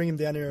walk. I bring him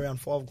down here around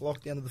 5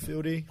 o'clock down to the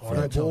fieldy Oh, for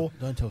the ball.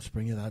 don't tell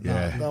Springer that.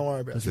 Yeah. Don't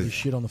worry about Does it. he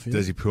shit on the field?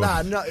 Does he poo?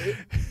 Nah, no.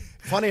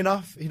 Funny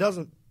enough, he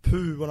doesn't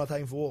poo when I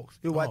take him for walks.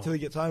 He'll wait till he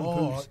gets home and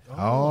poos. So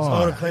I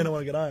want to clean it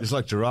when I get home. It's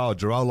like Gerald.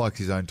 Gerald likes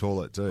his own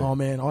toilet too. Oh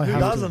man, I Who have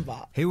doesn't, to.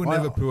 but? He would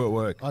never poo at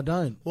work. I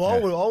don't. Well,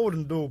 Yeah. I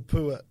wouldn't do a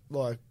poo at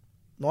like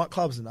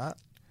nightclubs and that.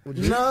 Would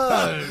you?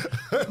 No,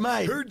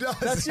 mate. Who does?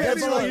 That's Yeah,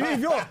 that's but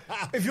like, like,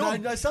 if you're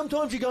no,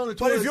 sometimes you go on the But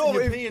toilet if you're- and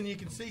you if- pee and you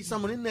can see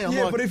someone in there. I'm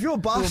yeah, like, but if you're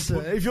busting,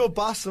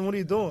 what are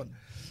you doing?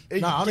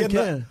 No, I don't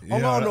care. I'm Yeah,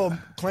 going to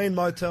a clean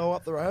motel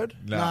up the road.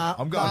 Nah,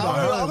 I'm going.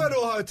 I'll go to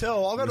a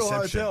hotel. I'll go to a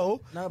Reception.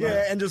 hotel. No, but-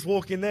 and just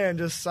walk in there and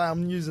just say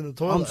I'm using the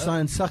toilet. I'm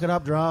saying, suck it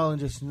up, Dral, and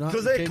just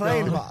because they're keep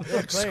clean, going. but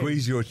they're clean.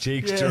 Squeeze your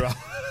cheeks, Yeah. Gerald.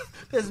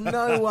 There's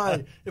no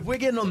way. If we're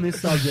getting on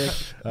this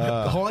subject,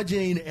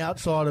 hygiene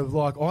outside of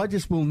I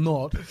just will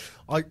not.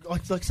 I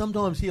like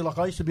sometimes here,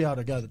 I used to be able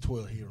to go to the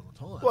toilet here all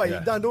the time. Wait, Yeah.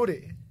 you don't do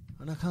it here?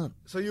 And I can't.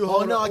 So you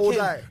hold it I all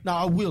can. day? No,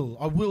 I will.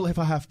 I will if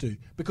I have to.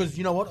 Because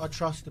you know what? I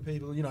trust the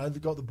people.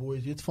 They've got the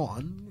boys. It's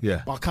fine.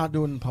 Yeah. But I can't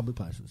do it in public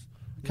places.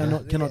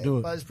 Cannot do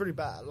it. But it's pretty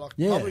bad. Like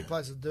Yeah. public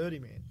places are dirty,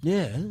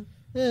 man.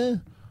 Yeah.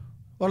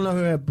 I don't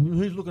know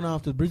who's looking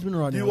after Brisbane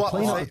right Do you now. wipe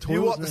Clean up the the seat? Do you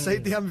toilets wipe the now.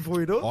 seat down before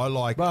you do it? I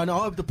like. But no,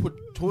 I have to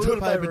put toilet Toilet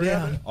paper paper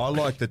down. around. I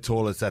like the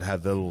toilets that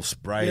have the little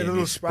spray. Yeah, the and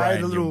little you spray, spray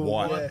the and you little-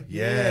 wipe.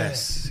 yeah.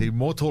 Yes. See,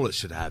 more toilets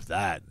should have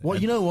that. Well,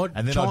 you know what?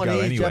 And then I'd go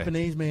Chinese, anyway.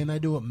 Japanese, man, they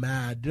do it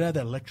mad. They have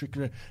that electric.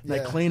 They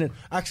Yeah. clean it.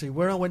 Actually,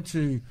 when I went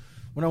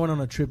on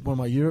a trip, on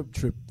my Europe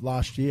trip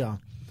last year,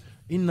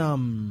 in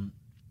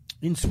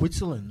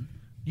Switzerland,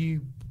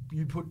 you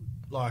put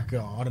I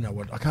don't know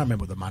what, I can't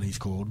remember what the money's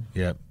called.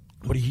 Yep.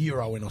 Put a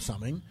euro in or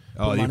something.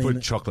 Oh, you money in put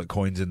it. chocolate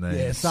coins in there.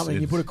 Yeah,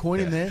 something. You put a coin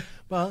in Yeah. there,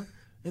 but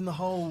in the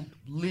whole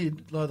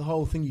lid, the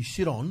whole thing you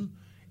sit on,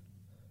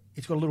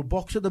 it's got a little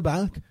box at the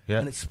back, Yeah.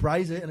 and it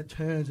sprays it and it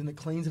turns and it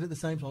cleans it at the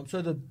same time.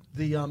 So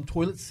the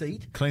toilet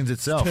seat Cleans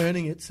itself.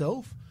 turning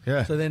itself.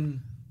 Yeah. So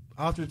then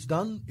after it's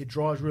done, it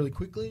dries really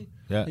quickly.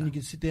 Yeah. Then you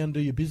can sit down and do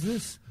your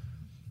business.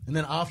 And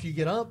then after you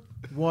get up,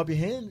 wipe your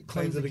hand, it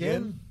cleans Cleans it it again.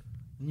 again.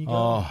 And you go,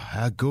 Oh,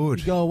 how good.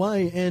 you go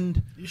away.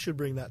 And You should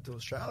bring that to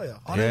Australia.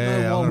 I don't Yeah,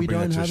 I'm know why gonna we bring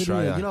that don't to have it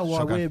Australia. here. You know why?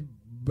 Shotgun.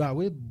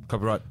 We're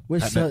Copyright.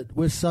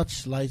 we're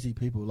such lazy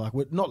people. Like,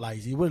 we're not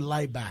lazy. We're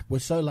laid back. We're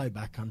so laid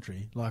back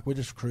country. Like, we're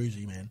just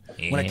cruisy, man.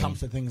 When it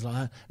comes to things like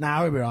that,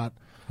 nah, we'll be right.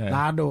 Yeah.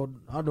 Nah,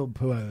 I do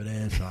poo over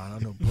there, son. I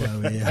do poo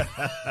over here.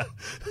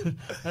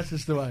 That's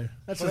just the way.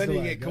 That's Well, just then the you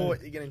way get it goes.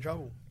 caught, you get in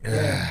trouble.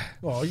 Yeah.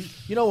 Well,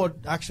 you know what?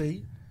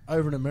 Actually,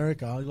 over in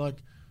America,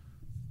 like,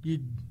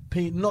 you'd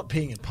pee, not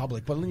peeing in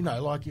public, but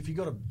like if you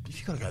got to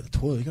go to the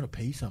toilet, you got to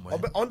pee somewhere.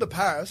 On to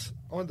Paris.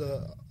 I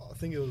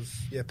think it was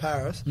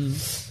Paris.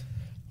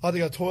 I had to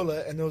go to the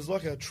toilet, and there was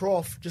like a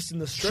trough just in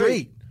the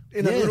street.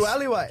 In a little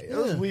alleyway. It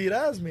was weird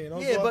as, man. I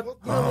was like,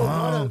 what the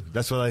hell?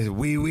 That's what they say.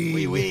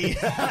 Wee.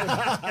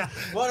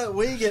 Why don't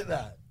we get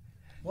that?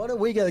 Why don't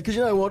we get it? Because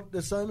you know what?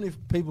 There's so many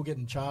people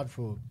getting charged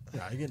for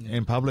getting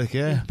in public,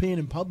 yeah. Peeing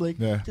in public.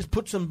 Yeah. Just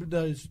put some of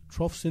those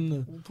troughs in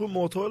the... We'll put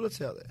more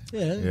toilets out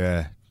there. Yeah.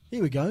 Yeah.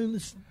 Here we go.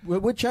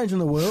 We're changing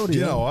the world Do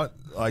here. you know what?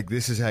 Like,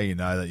 this is how you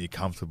know that you're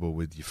comfortable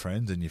with your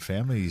friends and your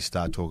family. You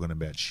start talking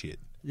about shit.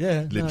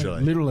 Yeah. Literally.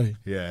 No, literally.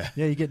 Yeah.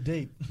 Yeah, you get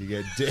deep. You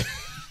get deep.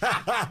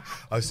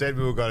 I said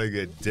we were going to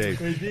get deep.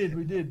 We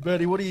did.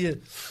 Bertie, what do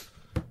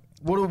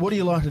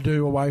you like to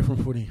do away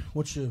from footy?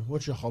 What's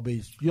your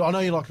hobbies? I know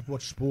you like to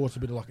watch sports, a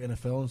bit of like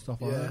NFL and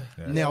stuff like that.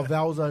 Yeah. Now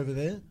Val's over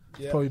there.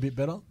 It's probably a bit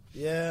better.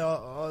 Yeah,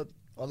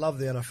 I love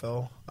the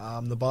NFL.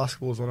 The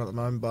basketball's on at the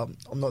moment, but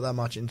I'm not that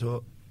much into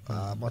it.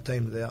 My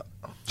team's out.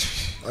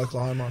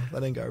 Oklahoma, they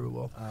didn't go real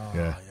well.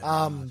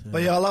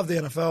 But yeah, I love the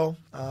NFL.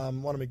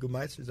 One of my good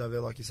mates who's over there,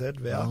 like you said,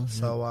 Val.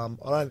 So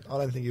I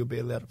don't think he'll be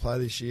allowed to play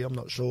this year. I'm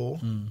not sure.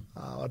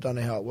 I don't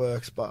know how it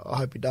works, but I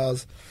hope he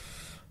does.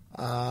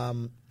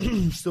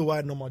 Still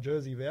waiting on my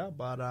jersey, Val,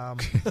 but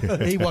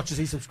he watches,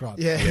 he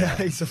subscribes. Yeah,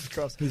 he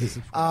subscribes.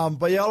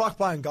 But yeah, I like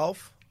playing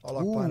golf. I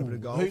like playing a bit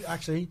of golf.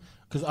 Actually,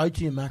 because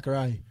Oti and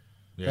Macrae,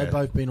 they've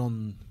both been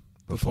on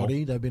the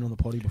potty. They've been on the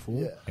potty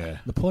before. Yeah.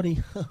 The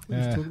potty. We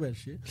just talk about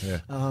shit. Yeah.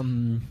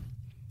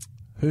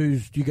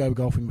 Do you go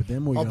golfing with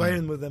them? Or I've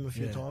been with them a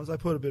few times. They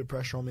put a bit of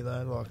pressure on me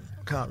though. Like,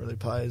 I can't really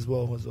play as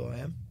well as I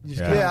am.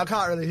 I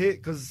can't really hit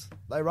because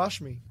they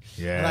rush me.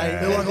 Yeah.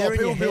 They're like, They're in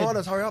people your be head.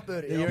 honest, hurry up,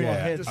 Bertie. They're in your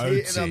head. Just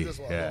hit, and I'm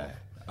just like,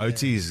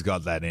 OT's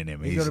got that in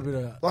him. He's got a bit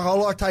of... Like, I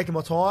like taking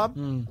my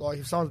time. Like,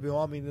 if someone's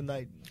behind me, then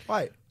they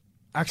wait.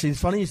 Actually, it's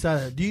funny you say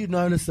that. Do you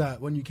notice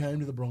that when you came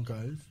to the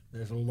Broncos,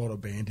 there's a lot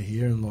of banter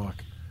here, and like,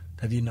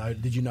 did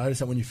you notice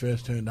that when you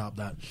first turned up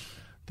that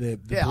the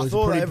I boys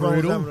thought are pretty everyone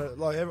brutal?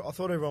 was having I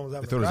thought everyone was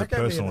having I thought it was a crack at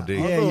me personal and dig.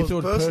 that. I Yeah, you it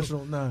thought was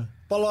personal. No.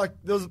 But like,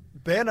 there was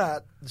banter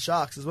at the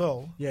Sharks as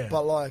well. Yeah.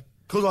 But like,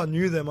 because I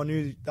knew them, I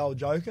knew they were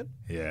joking.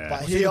 Yeah.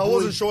 But See, here, the I boys-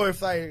 wasn't sure if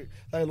they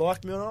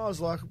liked me or not. I was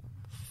like,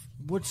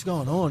 What's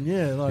going on?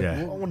 Yeah, like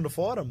Yeah. I wanted to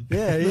fight them.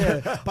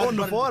 yeah. I wanted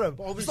to fight them.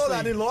 It's obviously- not that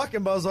I didn't like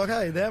him, but I was like,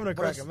 hey, they're having a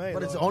crack at me.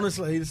 But it's Like,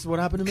 honestly, this is what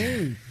happened to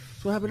me.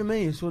 It's what happened to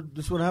me. This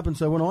is what happened.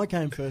 So when I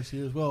came first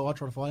here as well, I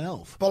tried to fight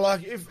Alf. But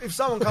like, if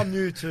someone come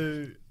new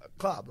to a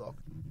club, like,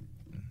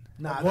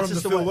 Nah, I want them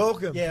to feel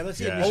welcome. Yeah, that's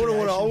the Yeah. I wouldn't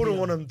initiation,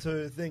 want them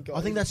to think.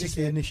 I think that's just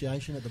the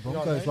initiation at the know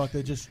what I Broncos. mean? Like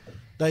they're just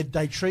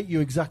they treat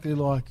you exactly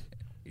like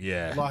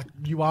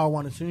you are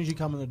one. As soon as you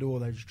come in the door,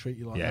 they just treat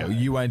you like Yeah, that.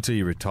 you wait until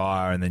you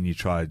retire and then you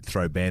try to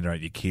throw banter at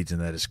your kids and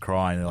they just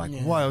cry and they're like,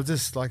 Yeah. "Well, I was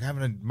just like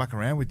having a muck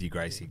around with you,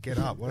 Gracie. Get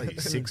up. What are you,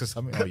 6 or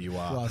something? Oh, you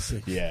are. Class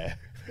 6. Yeah.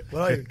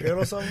 What are you, girl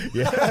or something?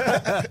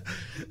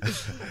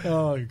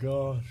 Oh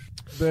gosh,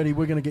 Bertie,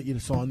 we're going to get you to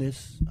sign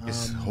this.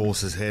 This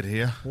horse's head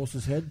here.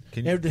 Horse's head.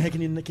 Can Can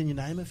you- you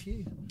name a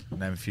few?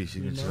 Name a few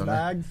signatures on there.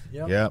 Bags.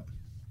 Yep.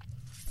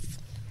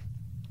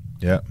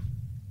 Yep.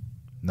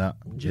 No.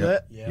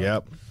 Gillette.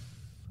 Yep.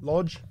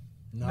 Lodge.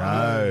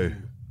 No.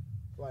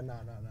 Wait, no.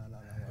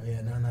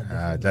 Yeah,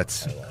 no.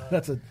 That's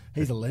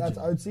He's a legend. That's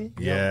Oatsy.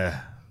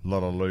 yeah. A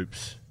lot of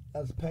loops.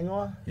 That's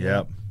Pengai.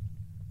 Yep.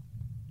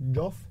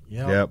 Joff.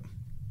 Yep.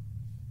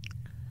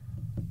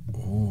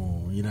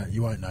 Oh,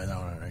 you won't know that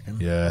one, I reckon.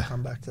 Yeah.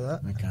 Come back to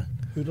that. Okay.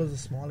 Who does a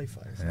smiley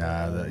face?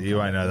 Nah, you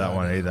won't know that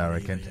one either, I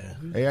reckon.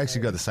 Yeah. He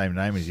actually got the same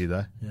name as you,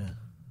 though. Yeah.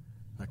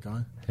 That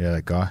guy. Yeah,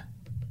 that guy.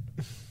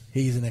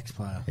 He's an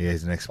ex-player. Yeah,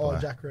 he's an Oh, ex-player.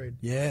 Jack Reed.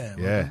 Yeah.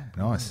 Yeah,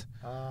 nice.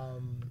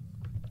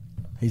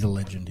 He's a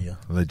legend here.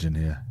 Legend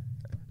here.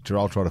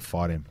 I'll try to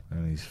fight him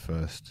in his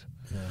first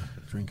Yeah.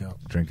 Drink up.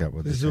 drink up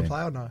with This is the a team.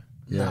 player or no?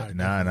 Yeah,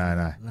 no.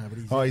 No,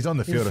 but He's on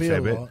the field a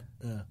fair bit. lot.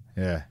 Yeah.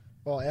 Yeah.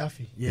 Oh,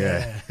 Alfie.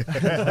 Yeah.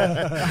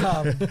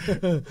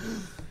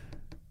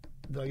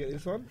 Did I get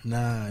this one?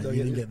 No, Did I you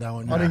get didn't it? get that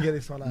one. I didn't get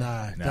this one. No,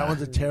 No. that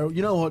one's a terrible.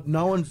 You know what?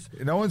 No one's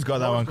got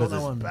that one got because that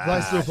it's one. bad. Do I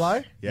still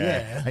play? Yeah.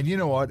 Yeah. And you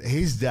know what?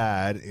 His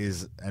dad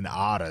is an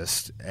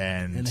artist,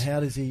 and, And how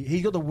does he?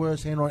 He got the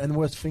worst handwriting and the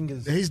worst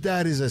fingers. his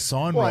dad is a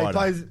sign Well,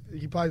 writer.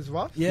 he plays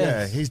what? Yeah.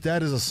 Yeah, his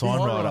dad is a sign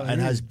handwriter, writer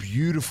and yeah. has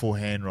beautiful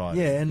handwriting.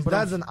 Yeah, and His but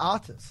dad's I'm- an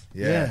artist.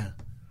 yeah.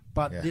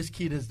 But Yeah. this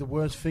kid has the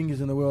worst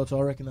fingers in the world, so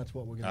I reckon that's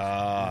what we're going to.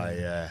 Ah,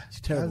 yeah. He's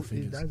terrible His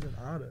fingers. dad's an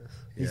artist.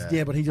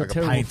 Yeah, but he's got Like a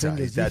terrible painter. fingers.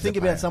 His You dad's think a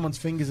about painter. someone's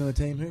fingers in the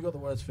team. Who got the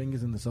worst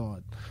fingers in the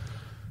side?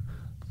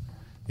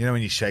 You know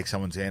when you shake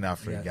someone's hand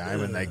after Yeah. a game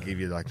and they give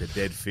you like the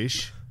dead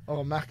fish?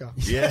 Oh, Macca.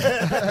 Yeah.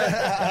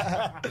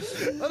 That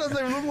doesn't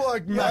even look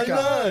like Macca.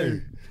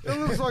 know. It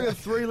looks like a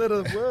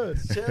 3-letter word.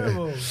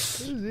 Terrible. Who's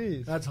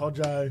this? That's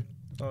Hodjo.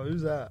 Oh,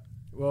 who's that?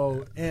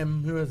 Well,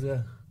 M. Who has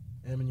a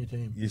M in your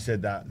team? You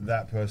said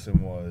that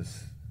person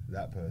was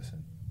that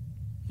person.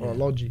 Oh,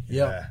 Logie.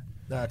 Yep. Yeah.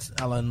 That's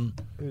Alan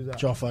Who's that?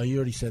 Joffa. You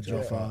already said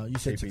Joffa. You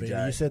said TPJ.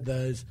 Savina. You said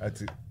those.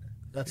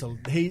 That's a.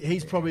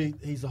 He's probably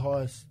the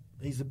highest.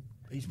 He's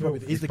probably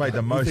He's the played the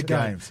goat. most the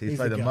goat. games. He's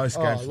played the most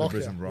Oh, games for the Lockyer.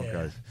 Brisbane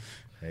Broncos.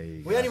 There you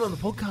We go. had him on the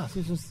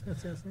podcast.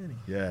 That's outstanding.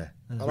 Yeah.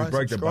 I We don't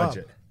broke the subscribe.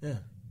 budget. Yeah.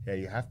 Yeah,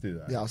 you have to do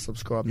that. Yeah, I'll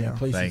subscribe Yeah, now.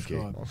 please Thank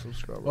subscribe. I'll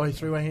subscribe. Oh,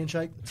 three-way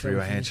handshake?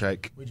 Three-way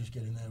handshake. We just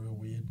get in there real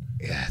weird.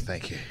 Yeah,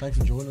 thank you. Thanks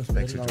for joining us.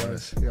 Thanks Petty. for joining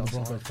us. On Yeah, the I'll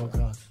Broncos sign it.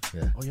 podcast.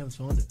 Yeah. Oh, you haven't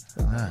signed it?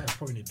 No. Yeah,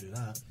 probably need to do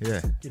that.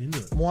 Yeah. Get into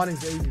it. Mine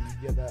is easy. You can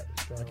get that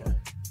straight Okay, away.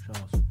 show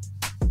us.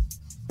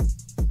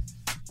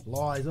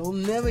 Lies. I'll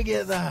never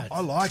get that. I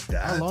like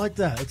that. I like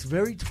that. It's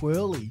very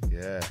twirly.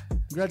 Yeah.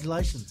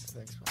 Congratulations.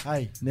 Thanks, man.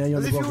 Hey, now you're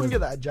on As the if you Broncos.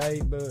 wouldn't get that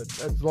J bird.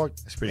 It's like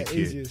It's pretty the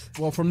cute. easiest.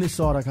 Well, from this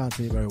side, I can't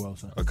see it very well,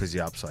 so. Because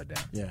you're upside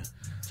down. Yeah.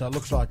 So it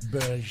looks like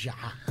Berja.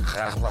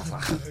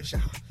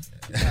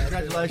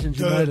 Congratulations,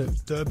 you made it.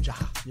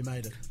 Derbja. You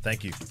made it.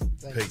 Thank you.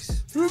 Thanks.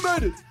 Peace. Who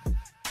made it?